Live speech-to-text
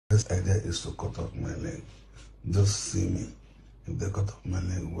best idea is to cut off my leg. Just see me. If they cut off my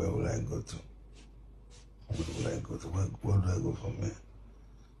leg, where will I go to? Where will I go to? Where do I go from here?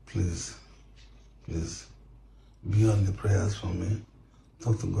 Please, please, be on the prayers for me.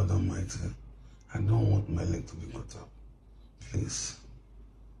 Talk to God Almighty. I don't want my leg to be cut off. Please.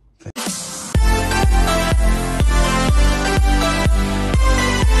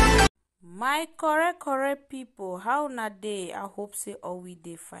 My correct people, how na dey? I hope say all we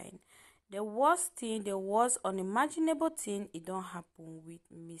dey fine. The worst thing, the worst unimaginable thing, it don't happen with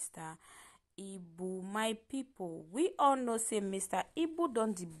Mr. IBU. My people, we all know say Mr. IBU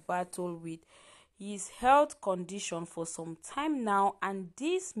don't battle with his health condition for some time now, and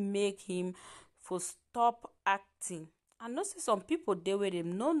this make him for stop acting. I know say some people they with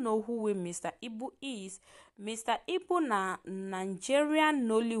him no know who Mr. IBU is. Mr. IBU na Nigerian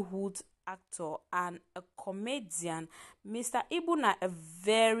Nollywood actor and a comedian. Mr. IBU na a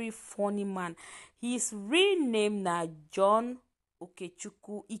very funny man. His real name na John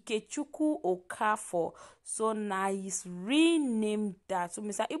Ikechukwu Okafor. So now his real name that. So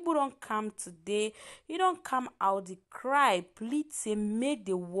Mr. IBU don't come today. He don't come out the cry, plead say make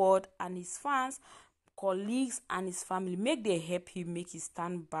the world and his fans, colleagues and his family make they help him make him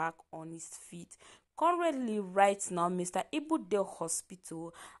stand back on his feet. Currently, right now, Mr. IBU dey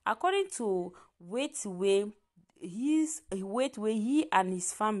hospital. According to he and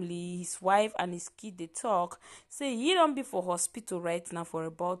his family, his wife and his kid they talk, say he don't be for hospital right now for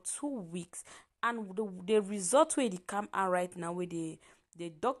about 2 weeks. And the result where they come out right now, where the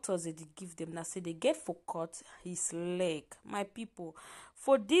doctors that they give them now say they get for cut his leg. My people,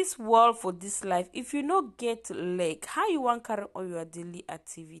 for this world, for this life, if you no get leg, how you want carry on your daily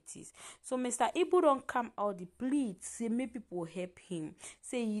activities? So Mr. IBU don't come out the plead, say make people help him.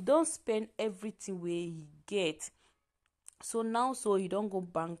 Say he don't spend everything where he get. So now, so he don't go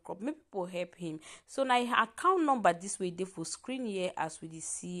bankrupt. Make people help him. So now account number this way they for screen here as we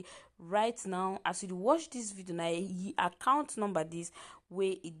see right now. As you watch this video now, he account number this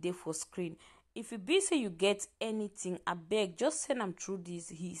way it there for screen. If you be say you get anything, I beg just send them through this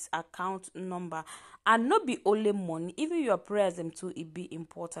his account number. And not be only money, even your prayers them too it be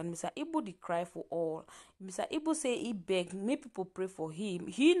important. Mr. IBU the cry for all. Mr. IBU say he beg make people pray for him.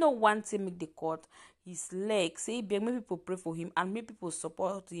 He no want to make the cut his leg. Say he beg make people pray for him and make people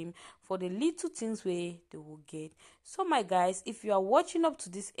support him for the little things where they will get. So my guys, if you are watching up to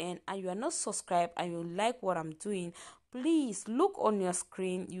this end and you are not subscribed and you like what I'm doing, please look on your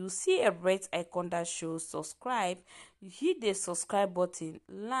screen. You see a red icon that shows subscribe. You hit the subscribe button,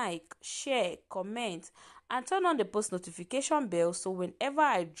 like, share, comment, and turn on the post notification bell so whenever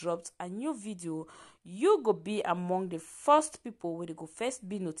I dropped a new video, you go be among the first people where they go first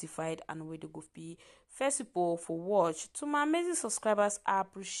be notified and where they go be first people for watch. To my amazing subscribers, I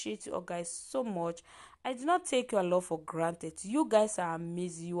appreciate you all guys so much. I do not take your love for granted. You guys are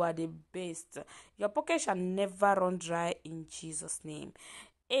amazing. You are the best. Your pocket shall never run dry in Jesus' name.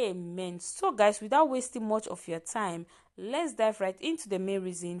 Amen. So guys, without wasting much of your time, let's dive right into the main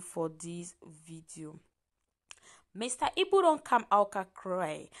reason for this video. Mr. IBU don't come out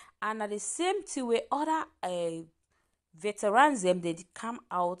cry, and at the same time way other veterans them they come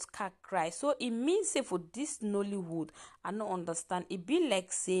out cry. So it means say for this Nollywood, I don't understand. It be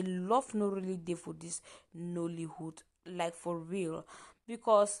like say love no really there for this Nollywood, like for real,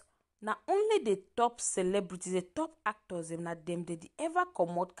 because not only the top celebrities, the top actors, them not them they ever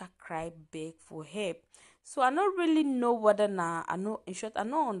come out cry beg for help. So I don't really know whether now I know in short I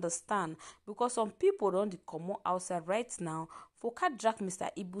don't understand, because some people don't come outside right now for cat drag Mr.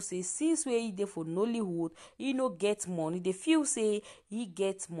 IBU say since where he there for Nollywood he no get money. They feel say he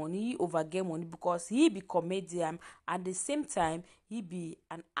gets money, he over get money because he be comedian at the same time he be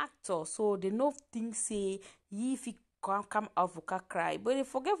an actor. So they no think say he if he come out for cry, but they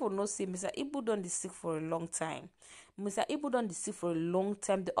forget for no say Mr. IBU done the sick for a long time. Mr. IBU done the sick for a long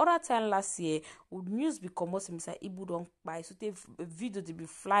time. The other time last year, would news become Mr. IBU don't buy. So they video to be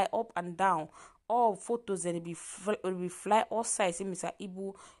fly up and down, all photos and it be fly all sides. Mr.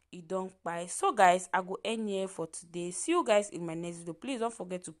 IBU he don't buy. So guys, I go end here for today. See you guys in my next video. Please don't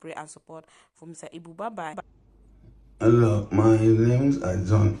forget to pray and support for Mr. IBU. Bye bye. Hello, my name is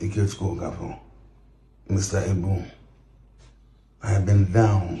John Ikechukwu Okafor. Mr. IBU, I have been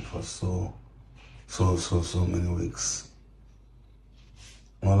down for so many weeks.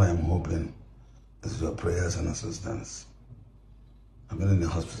 All I'm hoping is your prayers and assistance. I've been in the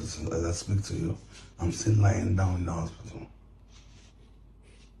hospital since as I speak to you. I'm still lying down in the hospital.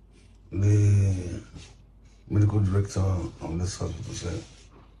 The medical director of this hospital said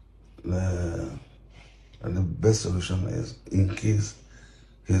the best solution is, in case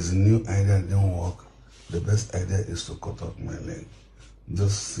His new idea didn't work. The best idea is to cut off my leg.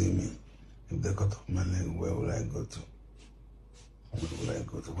 Just see me. If they cut off my leg, where will I go to? Where will I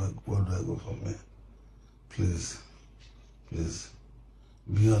go to? Where do I go from here? Please, please,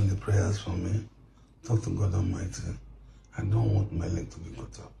 be on the prayers for me. Talk to God Almighty. I don't want my leg to be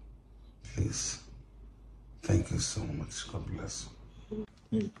cut off. Please. Thank you so much. God bless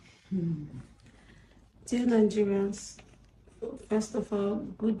you. Dear Nigerians, first of all,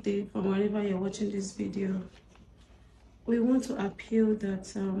 good day from wherever you're watching this video. We want to appeal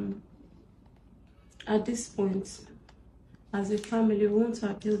that at this point, as a family, we want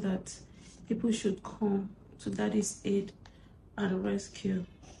to appeal that people should come to Daddy's aid and rescue.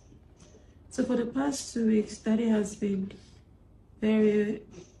 So for the past 2 weeks, Daddy has been very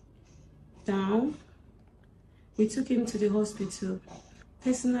down. We took him to the hospital.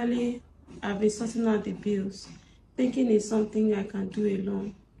 Personally, I've been sorting out the bills, thinking it's something I can do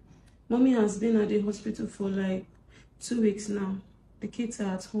alone. Mommy has been at the hospital for like 2 weeks now. The kids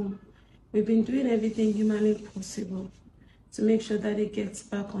are at home. We've been doing everything humanly possible to make sure that he gets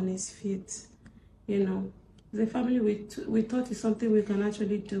back on his feet. You know, as a family, we thought it's something we can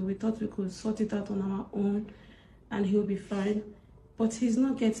actually do. We thought we could sort it out on our own and he'll be fine. But he's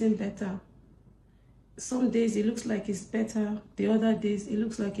not getting better. Some days it looks like it's better. The other days it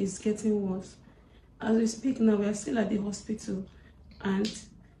looks like it's getting worse. As we speak now, we are still at the hospital and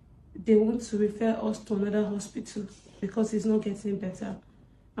they want to refer us to another hospital because it's not getting better.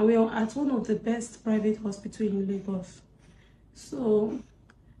 And we are at one of the best private hospitals in Lagos. So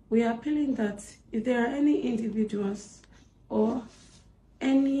we are appealing that if there are any individuals or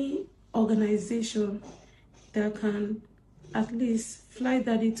any organization that can at least fly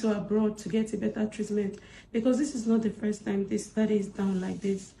Daddy to abroad to get a better treatment, because this is not the first time this Daddy is down like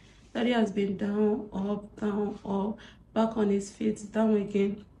this. Daddy has been down, up, back on his feet, down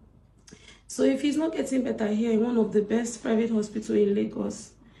again. So if he's not getting better here in one of the best private hospitals in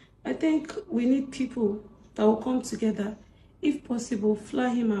Lagos, I think we need people that will come together, if possible, fly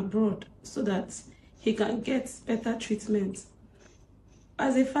him abroad so that he can get better treatment.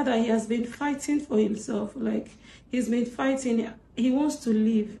 As a father, he has been fighting for himself. Like, he's been fighting. He wants to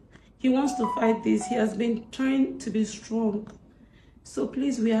live. He wants to fight this. He has been trying to be strong. So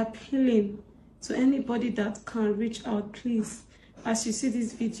please, we are appealing to anybody that can reach out, please. As you see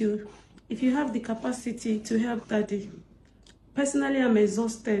this video, if you have the capacity to help Daddy. Personally, I'm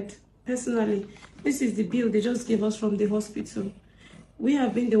exhausted. Personally, this is the bill they just gave us from the hospital. We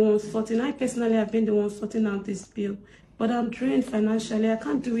have been the ones sorting. I personally have been the one sorting out this bill. But I'm drained financially. I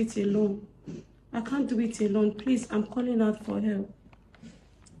can't do it alone. I can't do it alone. Please, I'm calling out for help.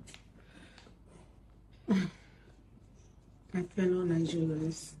 My fellow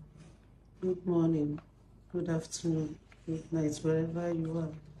Nigerians, good morning, good afternoon, good night, wherever you are.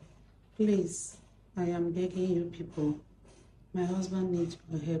 Please, I am begging you people. My husband needs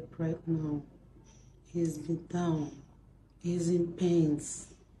your help right now. He's been down. He's in pains.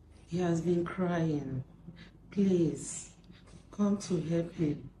 He has been crying. Please, come to help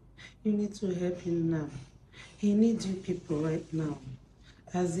him. You need to help him now. He needs you people right now.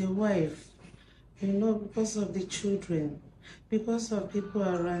 As a wife, you know, because of the children, because of people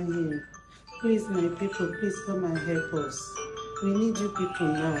around him. Please, my people, please come and help us. We need you people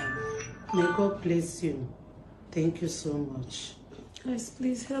now. May God bless you. Thank you so much. Guys,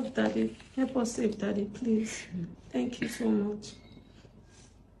 please help Daddy. Help us save Daddy, please. Thank you so much.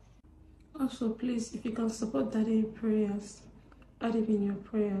 Also, please, if you can support Daddy in prayers, add him in your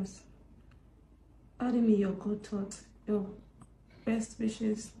prayers. Add him in your good thoughts, your best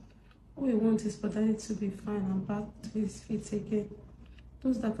wishes. All we want is for Daddy to be fine and back to his feet again.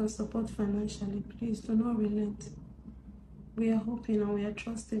 Those that can support financially, please do not relent. We are hoping and we are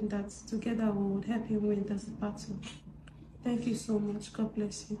trusting that together we will help him win this battle. Thank you so much. God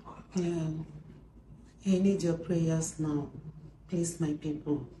bless you. Yeah. He needs your prayers now. Please, my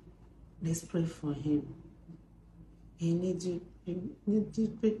people, let's pray for him. He needs you. You need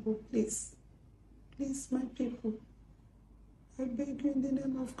you people, please. Please, my people. I beg you in the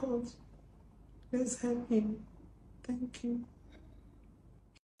name of God. Let's help him. Thank you.